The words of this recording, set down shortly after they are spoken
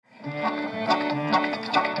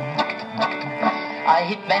I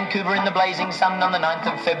hit Vancouver in the blazing sun on the 9th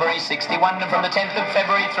of February 61, and from the 10th of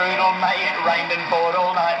February through till May it rained and poured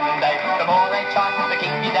all night and day. The more they try to keep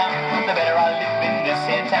you down, the better I live in this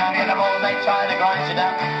here town, and the more they try to grind you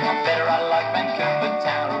down, the better I like Vancouver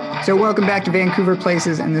town. So welcome back to Vancouver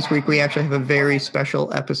Places, and this week we actually have a very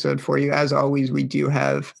special episode for you. As always, we do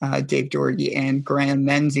have Dave Doherty and Graeme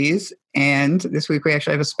Menzies, and this week we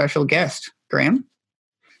actually have a special guest. Graeme?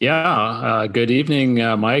 Yeah, good evening,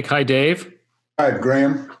 Mike. Hi, Dave. Hi,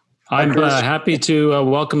 Graeme. I'm happy to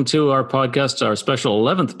welcome to our podcast, our special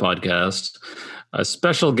 11th podcast, a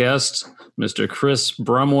special guest, Mr. Chris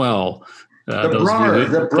Brumwell. The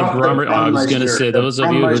Brummer. I was going to say, those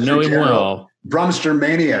of you who know him well. Brumster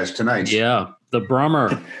Mania is tonight. Yeah, the Brummer.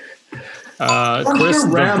 Chris, the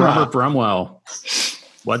Brummer Brumwell.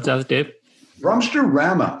 What's that, Dave? Brumster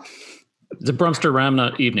Rama. The Brumster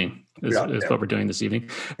Rama evening is what we're doing this evening.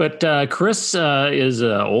 But Chris is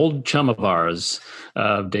an old chum of ours.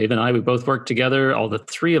 Dave and I, we both worked together. All the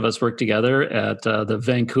three of us worked together at the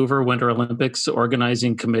Vancouver Winter Olympics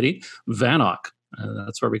Organizing Committee, VANOC.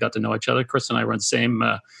 That's where we got to know each other. Chris and I were on the same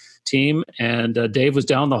team, and Dave was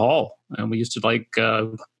down the hall, and we used to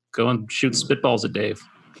go and shoot spitballs at Dave.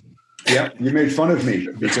 Yeah, you made fun of me.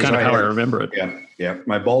 That's kind of how I remember it. Yeah.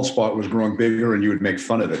 My bald spot was growing bigger, and you would make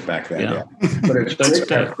fun of it back then. Yeah. But it's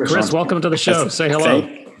Chris, welcome to the show. Say hello.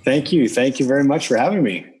 Thank you. Thank you very much for having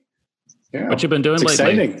me. Yeah. What you been doing lately?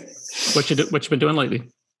 Exciting. What you been doing lately?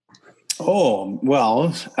 Oh, well,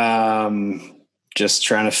 just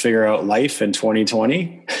trying to figure out life in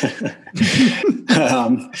 2020.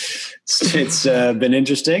 It's been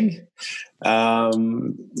interesting.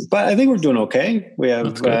 But I think we're doing okay. We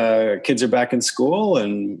have kids are back in school,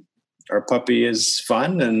 and our puppy is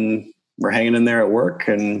fun, and we're hanging in there at work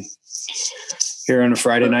and here on a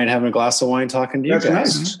Friday night having a glass of wine talking to you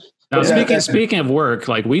guys. Nice. Now, speaking of work,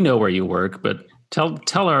 like we know where you work, but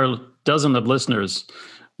tell our dozen of listeners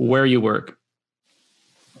where you work.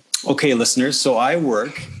 Okay, listeners. So I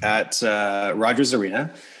work at Rogers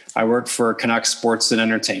Arena. I work for Canucks Sports and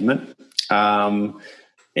Entertainment.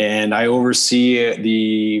 And I oversee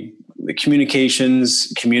the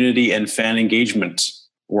communications, community, and fan engagement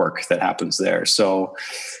work that happens there. So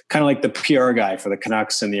kind of like the PR guy for the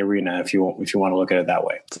Canucks and the arena, if you want to look at it that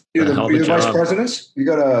way. You're the vice president? You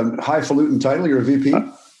got a highfalutin title? You're a VP?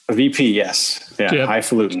 A VP, yes. Yeah,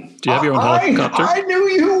 highfalutin. Do you have your own helicopter? I knew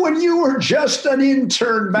you when you were just an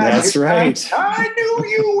intern back. That's right. I knew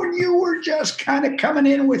you when you were just kind of coming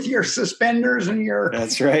in with your suspenders and your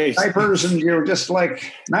diapers, and you were just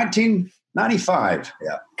like 1995.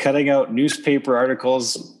 Yeah. Cutting out newspaper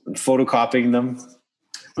articles and photocopying them.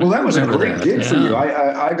 Well, that was a great gig for you.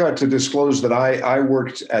 I got to disclose that I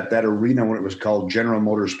worked at that arena when it was called General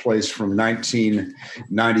Motors Place from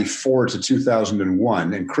 1994 to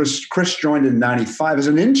 2001. And Chris joined in 95 as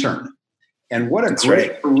an intern. And what a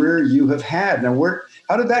great career you have had. Now,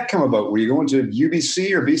 how did that come about? Were you going to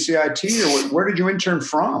UBC or BCIT, or where did you intern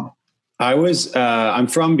from? I'm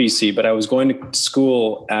from BC, but I was going to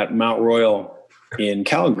school at Mount Royal in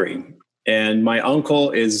Calgary. And my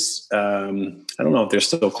uncle is, I don't know if they're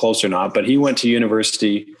still close or not, but he went to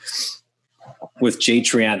university with Jay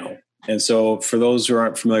Triano. And so for those who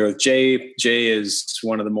aren't familiar with Jay is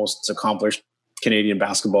one of the most accomplished Canadian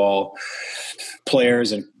basketball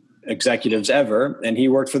players and executives ever. And he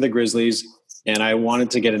worked for the Grizzlies. And I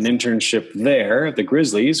wanted to get an internship there at the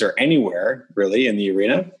Grizzlies, or anywhere really in the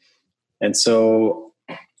arena. And so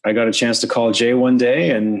I got a chance to call Jay one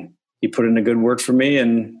day, and he put in a good word for me,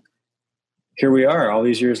 and here we are all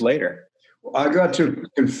these years later. I got to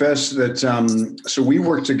confess that, so we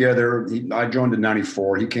worked together. I joined in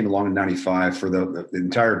 94. He came along in 95 for the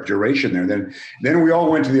entire duration there. Then we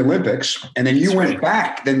all went to the Olympics, and then you went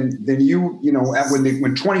back. Then you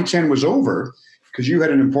when 2010 was over, because you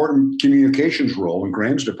had an important communications role in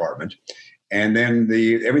Graeme's department. And then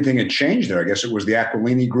everything had changed there. I guess it was the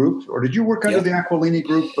Aquilini Group, or did you work under the Aquilini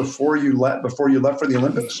Group before you left for the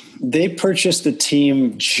Olympics? They purchased the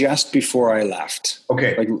team just before I left.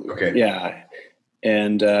 Okay. Okay. Yeah,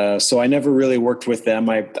 and so I never really worked with them.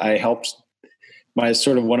 I helped. One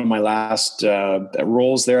of my last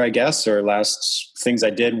roles there, I guess, or last things I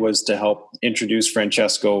did was to help introduce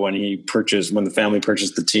Francesco when the family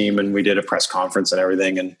purchased the team, and we did a press conference and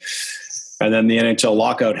everything, and then the NHL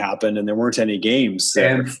lockout happened, and there weren't any games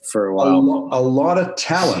there for a while. A lot of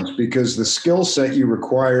talent, because the skill set you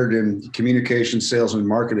required in communication, sales, and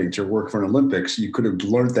marketing to work for an Olympics, you could have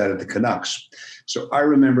learned that at the Canucks. So I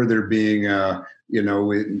remember there being, I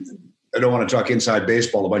don't want to talk inside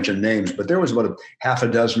baseball, a bunch of names, but there was about a half a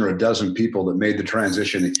dozen or a dozen people that made the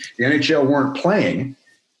transition. The NHL weren't playing,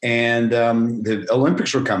 and the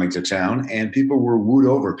Olympics were coming to town, and people were wooed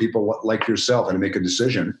over. People like yourself had to make a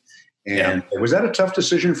decision. And was that a tough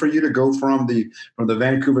decision for you to go from the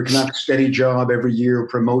Vancouver Canucks steady job every year,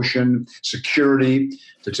 promotion, security,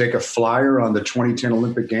 to take a flyer on the 2010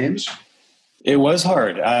 Olympic Games? It was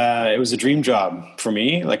hard. It was a dream job for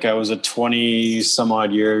me. Like, I was a 20 some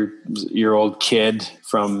odd year old kid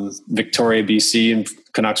from Victoria, BC, and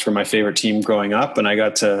Canucks were my favorite team growing up. And I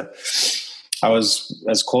was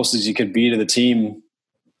as close as you could be to the team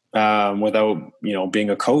without, being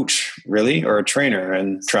a coach really, or a trainer,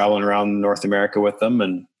 and traveling around North America with them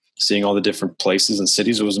and seeing all the different places and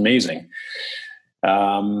cities. It was amazing.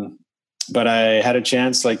 But I had a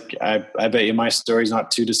chance, like I bet you my story's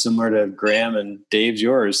not too dissimilar to Graeme and Dave's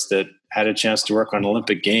yours, that had a chance to work on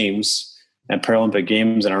Olympic Games and Paralympic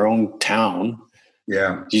Games in our own town.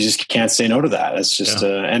 Yeah. You just can't say no to that. It's just,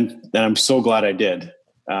 and I'm so glad I did,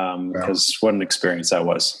 because what an experience that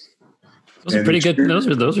was. Those are pretty good.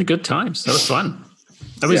 Those are good times. That was fun.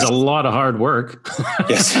 That was a lot of hard work.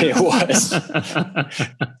 Yes, it was.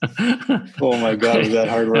 Oh my God, was that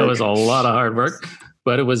hard work? That was a lot of hard work.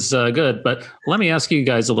 But it was good. But let me ask you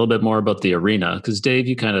guys a little bit more about the arena, because Dave,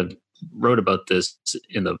 you kind of wrote about this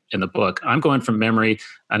in the book. I'm going from memory,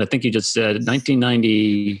 and I think you just said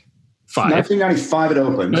 1995. 1995 it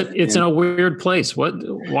opened. But it's in a weird place.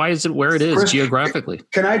 Why is it where it is, Chris, geographically?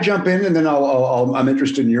 Can I jump in, and then I'm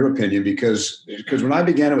interested in your opinion, because when I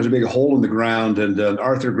began, it was a big hole in the ground, and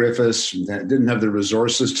Arthur Griffiths didn't have the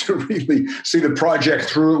resources to really see the project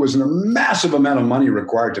through. It was a massive amount of money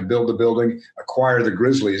required to build the building, acquire the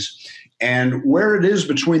Grizzlies, and where it is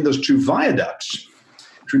between those two viaducts,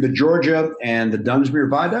 between the Georgia and the Dunsmuir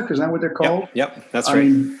Viaduct, is that what they're called? Yep, that's right. I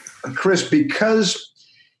mean, Chris, because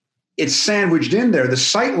it's sandwiched in there, the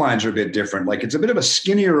sight lines are a bit different. Like, it's a bit of a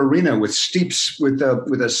skinnier arena with a steep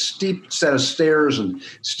set of stairs and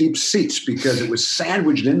steep seats, because it was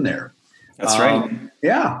sandwiched in there. That's right.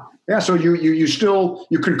 Yeah. So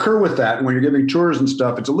you concur with that when you're giving tours and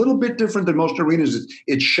stuff. It's a little bit different than most arenas.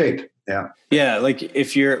 It's shape. Yeah. Yeah. Like,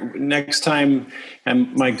 if you're next time,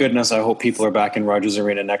 and my goodness, I hope people are back in Rogers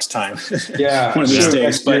Arena next time. Yeah. One of these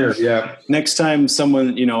days. But yeah. Next time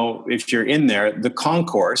someone, if you're in there, the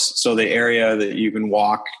concourse, so the area that you can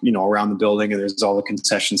walk, around the building, and there's all the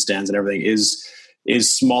concession stands and everything,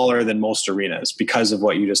 is smaller than most arenas because of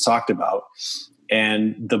what you just talked about.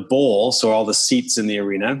 And the bowl, so all the seats in the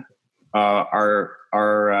arena, are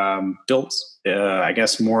built, I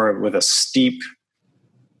guess, more with a steep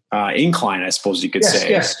incline, I suppose you could say.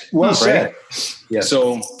 Yes, well said. Yes.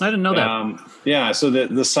 So I didn't know that. So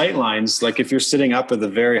the sight lines, like if you're sitting up at the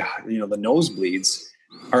very, the nosebleeds,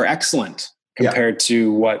 are excellent compared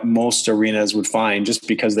to what most arenas would find, just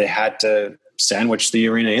because they had to sandwich the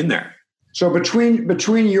arena in there. So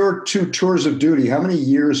between your two tours of duty, how many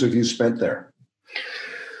years have you spent there?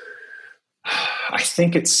 I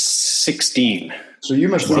think it's 16. So you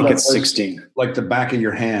must think it's 16, like the back of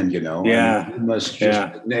your hand, Yeah. I mean, you must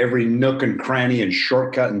just every nook and cranny and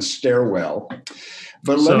shortcut and stairwell.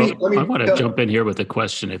 But let me. I want to jump in here with a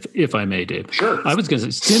question, if I may, Dave. Sure. I was going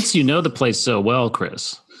to say, since you know the place so well,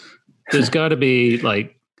 Chris, there's got to be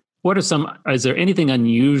is there anything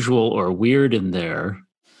unusual or weird in there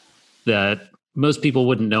that most people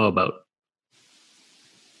wouldn't know about?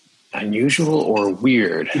 Unusual or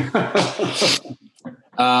weird?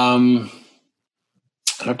 I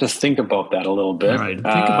have to think about that a little bit. All right, think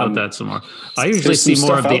about that some more. I usually see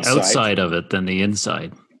more of the outside of it than the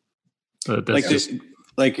inside. But that's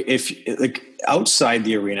like outside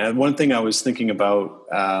the arena, one thing I was thinking about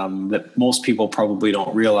that most people probably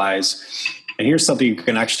don't realize, and here's something you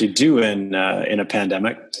can actually do in a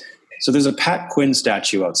pandemic. So there's a Pat Quinn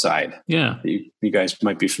statue outside. Yeah, that you guys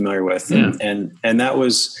might be familiar with, and that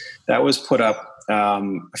was put up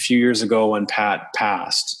a few years ago when Pat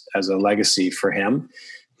passed, as a legacy for him.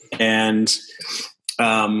 And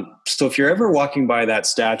so if you're ever walking by that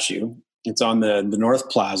statue, it's on the North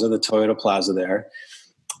Plaza, the Toyota Plaza there.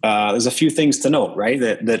 There's a few things to note, right?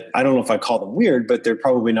 That I don't know if I call them weird, but they're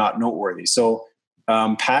probably not noteworthy. So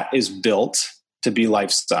Pat is built to be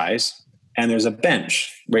life size, and there's a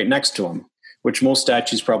bench right next to him, which most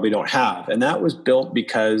statues probably don't have. And that was built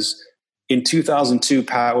because in 2002,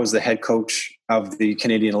 Pat was the head coach of the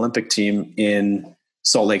Canadian Olympic team in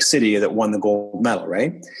Salt Lake City that won the gold medal,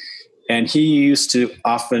 right? And he used to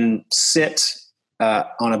often sit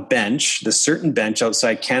on a bench, the certain bench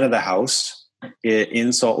outside Canada House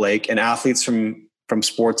in Salt Lake, and athletes from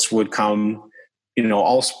sports would come,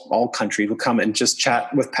 all countries would come and just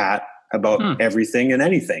chat with Pat about everything and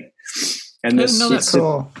anything. And that's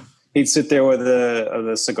cool. He'd sit there with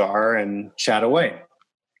a cigar and chat away.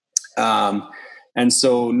 And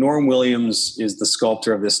so Norm Williams is the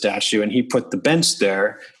sculptor of this statue, and he put the bench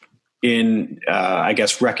there in, I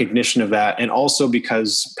guess, recognition of that. And also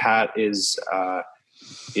because Pat is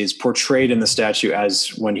portrayed in the statue as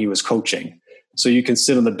when he was coaching. So you can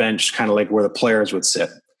sit on the bench kind of like where the players would sit.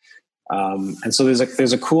 And so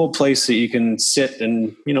there's a cool place that you can sit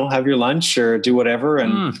and, have your lunch or do whatever.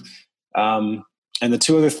 And the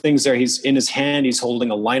two other things there, he's in his hand, he's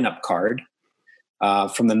holding a lineup card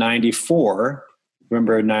from the 94.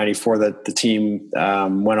 Remember in 94 that the team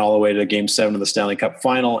went all the way to Game 7 of the Stanley Cup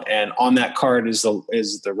Final, and on that card is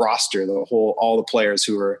the roster, all the players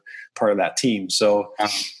who were part of that team. So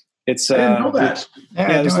it's I didn't know that.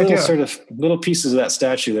 there's little pieces of that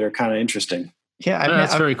statue that are kind of interesting. Yeah,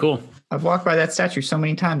 that's very cool. I've walked by that statue so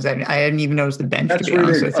many times. I hadn't even noticed the bench. That's to be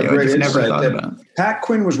honest with you. a great I just never insight. thought about it. Pat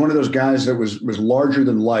Quinn was one of those guys that was larger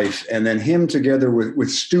than life, and then him together with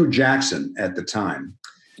Stu Jackson at the time.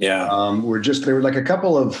 Yeah, they were like a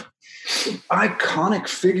couple of iconic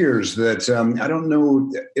figures that I don't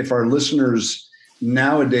know if our listeners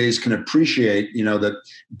nowadays can appreciate. That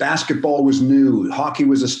basketball was new, hockey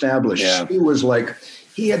was established. Yeah. Stu was like,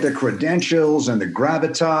 he had the credentials and the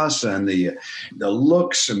gravitas and the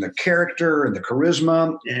looks and the character and the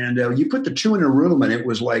charisma. And you put the two in a room, and it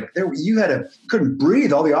was like couldn't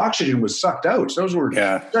breathe. All the oxygen was sucked out. So those were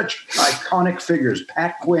such iconic figures,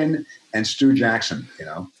 Pat Quinn and Stu Jackson.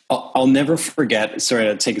 I'll never forget. Sorry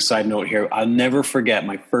to take a side note here. I'll never forget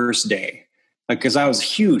my first day, because I was a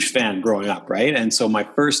huge fan growing up, right? And so my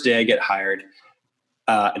first day, I get hired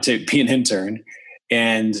to be an intern,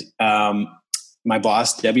 and my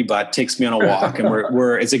boss, Debbie Butt, takes me on a walk, and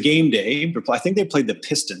it's a game day. I think they played the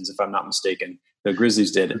Pistons, if I'm not mistaken. The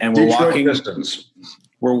Grizzlies did. And we're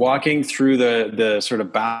walking through the sort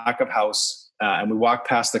of back of house, and we walk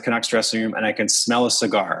past the Canucks dressing room, and I can smell a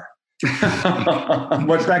cigar.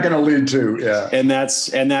 What's that going to lead to? Yeah. And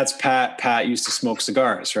that's Pat. Pat used to smoke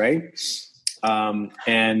cigars, right?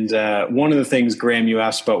 And one of the things, Graeme, you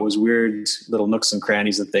asked about was weird little nooks and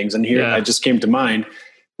crannies and things. And here I just came to mind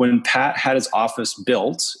when Pat had his office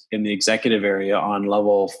built in the executive area on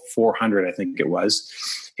level 400, I think it was.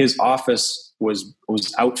 His office was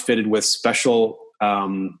outfitted with special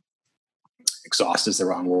exhaust is the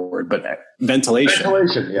wrong word, but ventilation.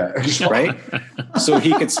 Ventilation, yeah. Right? So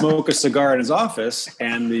he could smoke a cigar in his office,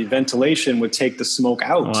 and the ventilation would take the smoke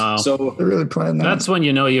out. Wow. So They're really planning that. That's when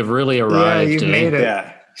you've really arrived. Yeah, you've made it.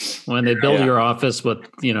 Yeah. When they build your office with,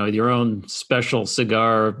 your own special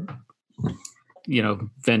cigar,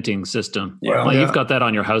 venting system. Yeah. Well, you've got that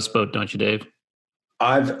on your houseboat, don't you, Dave?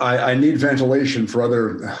 I need ventilation for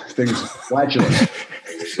other things. Flatulence.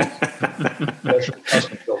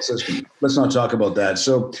 Custom built system. Let's not talk about that.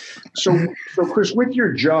 So Chris, with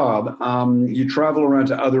your job, you travel around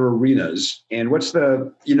to other arenas, and what's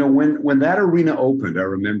when that arena opened, I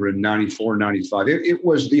remember in 94, 95, it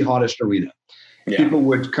was the hottest arena. Yeah. People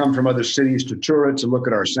would come from other cities to tour it, to look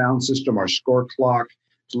at our sound system, our score clock,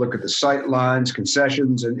 to look at the sight lines,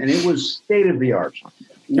 concessions, and it was state of the art.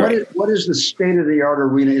 What is the state of the art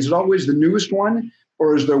arena? Is it always the newest one,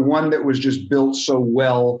 or is there one that was just built so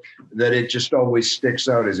well that it just always sticks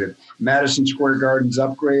out? Is it Madison Square Garden's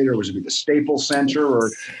upgrade, or was it the Staples Center? Or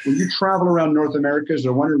when you travel around North America, is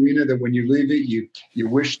there one arena that when you leave it, you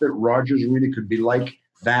wish that Rogers Arena could be like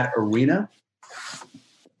that arena?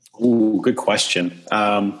 Ooh, good question.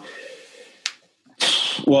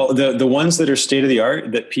 Well, the ones that are state of the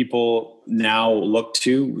art that people now look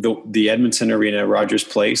to, the Edmonton Arena, Rogers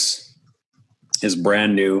Place, is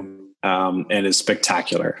brand new and is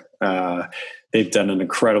spectacular. They've done an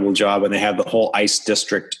incredible job, and they have the whole ice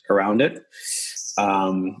district around it.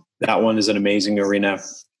 That one is an amazing arena.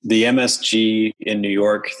 The MSG in New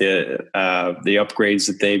York, the upgrades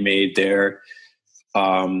that they made there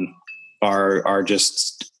are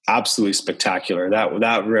just absolutely spectacular.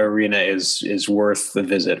 That arena is worth the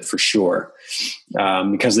visit for sure,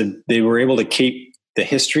 because they were able to keep the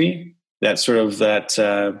history, that sort of that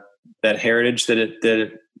heritage that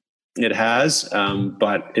it has,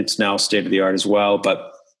 but it's now state of the art as well.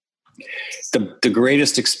 But the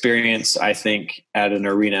greatest experience, I think, at an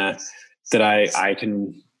arena that I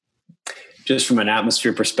can, just from an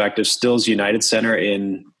atmosphere perspective, still is United Center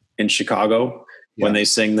in Chicago when they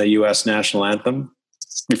sing the U.S. national anthem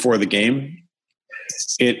before the game.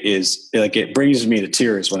 It is like, it brings me to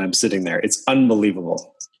tears when I'm sitting there. It's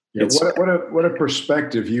unbelievable. Yeah, what a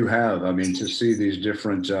perspective you have. I mean, to see these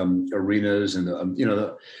different arenas, and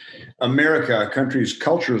the America, a country's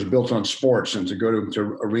culture is built on sports, and to go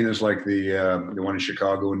to arenas like the one in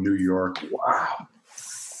Chicago and New York. Wow.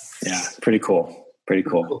 Yeah, pretty cool. Pretty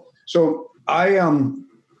cool. So I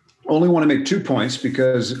only want to make 2 points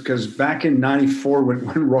because back in '94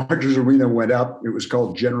 when Rogers Arena went up, it was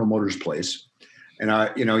called General Motors Place. And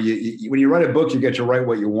when you write a book, you get to write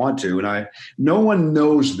what you want to. And no one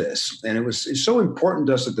knows this, and it's so important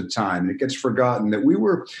to us at the time, and it gets forgotten that we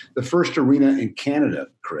were the first arena in Canada,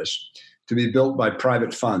 Chris, to be built by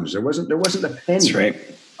private funds. There wasn't a penny. That's right.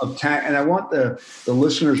 Of tax. And I want the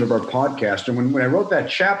listeners of our podcast. And when I wrote that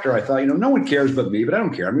chapter, I thought, no one cares but me, but I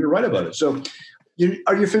don't care. I'm going to write about it. So,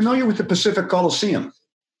 are you familiar with the Pacific Coliseum?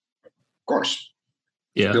 Of course.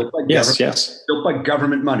 Yeah. Yes. Built by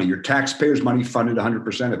government money. Your taxpayers' money funded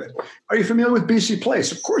 100% of it. Are you familiar with BC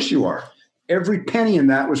Place? Of course you are. Every penny in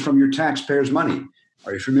that was from your taxpayers' money.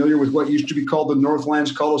 Are you familiar with what used to be called the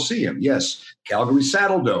Northlands Coliseum? Yes. Calgary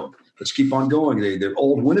Saddle Dome. Let's keep on going. The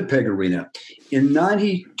old Winnipeg Arena. In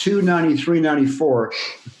 92, 93, 94,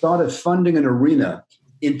 the thought of funding an arena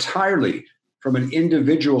entirely from an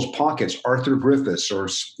individual's pockets, Arthur Griffiths or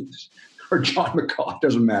John McCaw,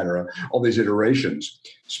 doesn't matter, all these iterations,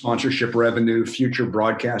 sponsorship revenue, future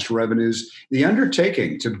broadcast revenues. The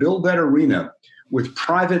undertaking to build that arena with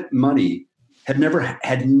private money had never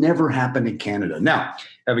happened in Canada. Now,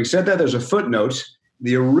 having said that, there's a footnote.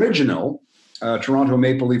 The original Toronto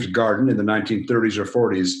Maple Leafs Garden in the 1930s or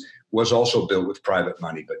 40s was also built with private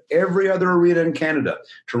money. But every other arena in Canada,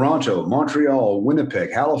 Toronto, Montreal,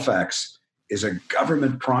 Winnipeg, Halifax, is a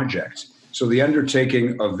government project. So the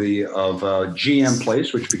undertaking of GM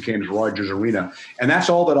Place, which became Rogers Arena, and that's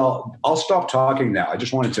all that I'll stop talking now. I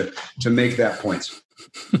just wanted to make that point.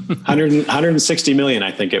 160 million,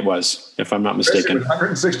 I think it was, if I'm not mistaken.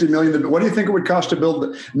 160 million. What do you think it would cost to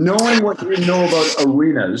build? Knowing what you know about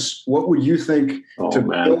arenas, what would you think build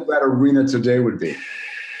that arena today would be?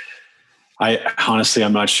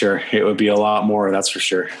 I'm not sure. It would be a lot more. That's for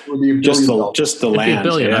sure. Just the land. $1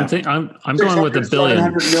 billion. Yeah. I'm going with $1 billion.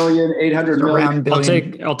 700 million, 800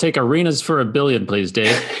 million. I'll take arenas for $1 billion, please,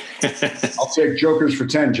 Dave. I'll take jokers for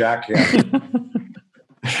 10, Jack. Yeah.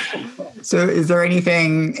 So is there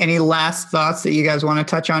any last thoughts that you guys want to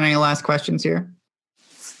touch on? Any last questions here?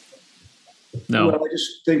 No. Well, I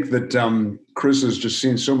just think that Chris has just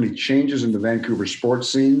seen so many changes in the Vancouver sports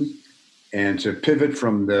scene, and to pivot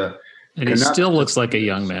from the And he still looks like a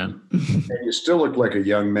young man. And you still look like a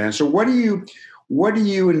young man. So what do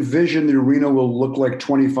you envision the arena will look like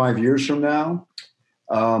 25 years from now?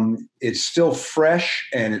 It's still fresh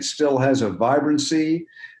and it still has a vibrancy.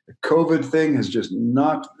 The COVID thing has just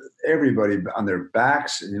knocked everybody on their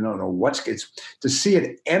backs, and you don't know to see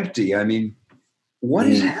it empty. I mean, what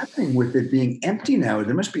is happening with it being empty now?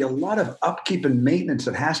 There must be a lot of upkeep and maintenance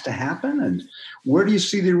that has to happen. And where do you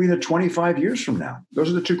see the arena 25 years from now?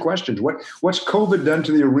 Those are the two questions. What's COVID done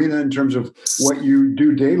to the arena in terms of what you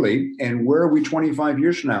do daily? And where are we 25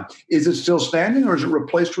 years from now? Is it still standing or is it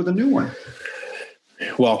replaced with a new one?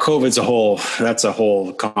 Well, COVID's that's a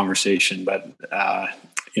whole conversation, but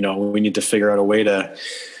we need to figure out a way to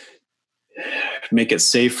make it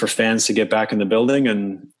safe for fans to get back in the building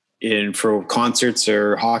and for concerts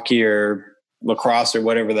or hockey or lacrosse or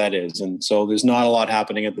whatever that is. And so there's not a lot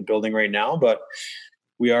happening at the building right now, but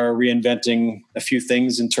we are reinventing a few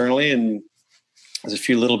things internally, and there's a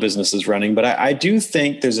few little businesses running. But I do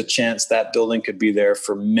think there's a chance that building could be there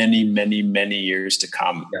for many, many, many years to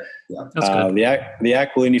come. Yeah. That's good. The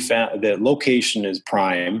Aquilini the location is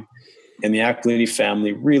prime, and the Aquilini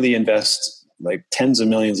family really invests like tens of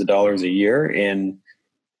millions of dollars a year in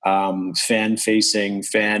fan-facing,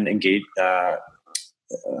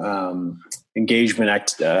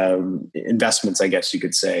 engagement investments, I guess you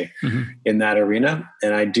could say, in that arena.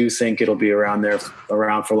 And I do think it'll be around for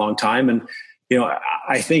a long time. And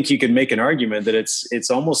I think you could make an argument that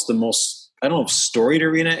it's almost the most, I don't know, storied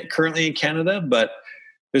arena currently in Canada, but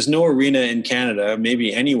there's no arena in Canada,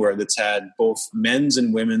 maybe anywhere, that's had both men's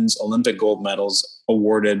and women's Olympic gold medals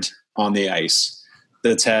awarded on the ice.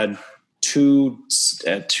 That's had two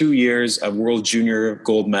years of World Junior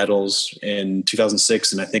gold medals in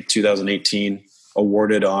 2006 and I think 2018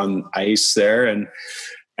 awarded on ice there. And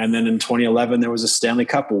then in 2011, there was a Stanley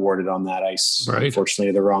Cup awarded on that ice. Right.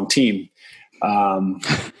 Unfortunately, the wrong team.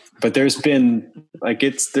 But there's been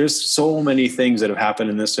there's so many things that have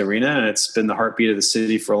happened in this arena, and it's been the heartbeat of the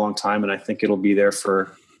city for a long time. And I think it'll be there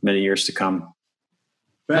for many years to come.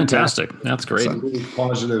 Fantastic. That's great. That's a really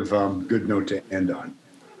positive, good note to end on.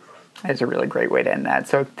 That's a really great way to end that.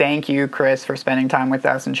 So thank you, Chris, for spending time with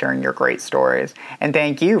us and sharing your great stories. And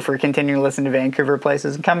thank you for continuing to listen to Vancouver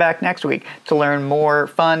Places, and come back next week to learn more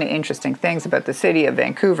fun, interesting things about the city of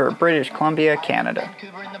Vancouver, British Columbia, Canada.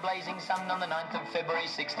 Vancouver in the blazing sun on the 9th of February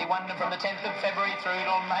 61, and from the 10th of February through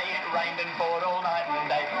till May it rained and poured all night and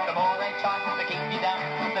day. The more they try to keep you down,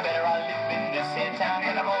 the better I live in this here town.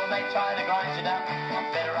 And the more they try to grind you down,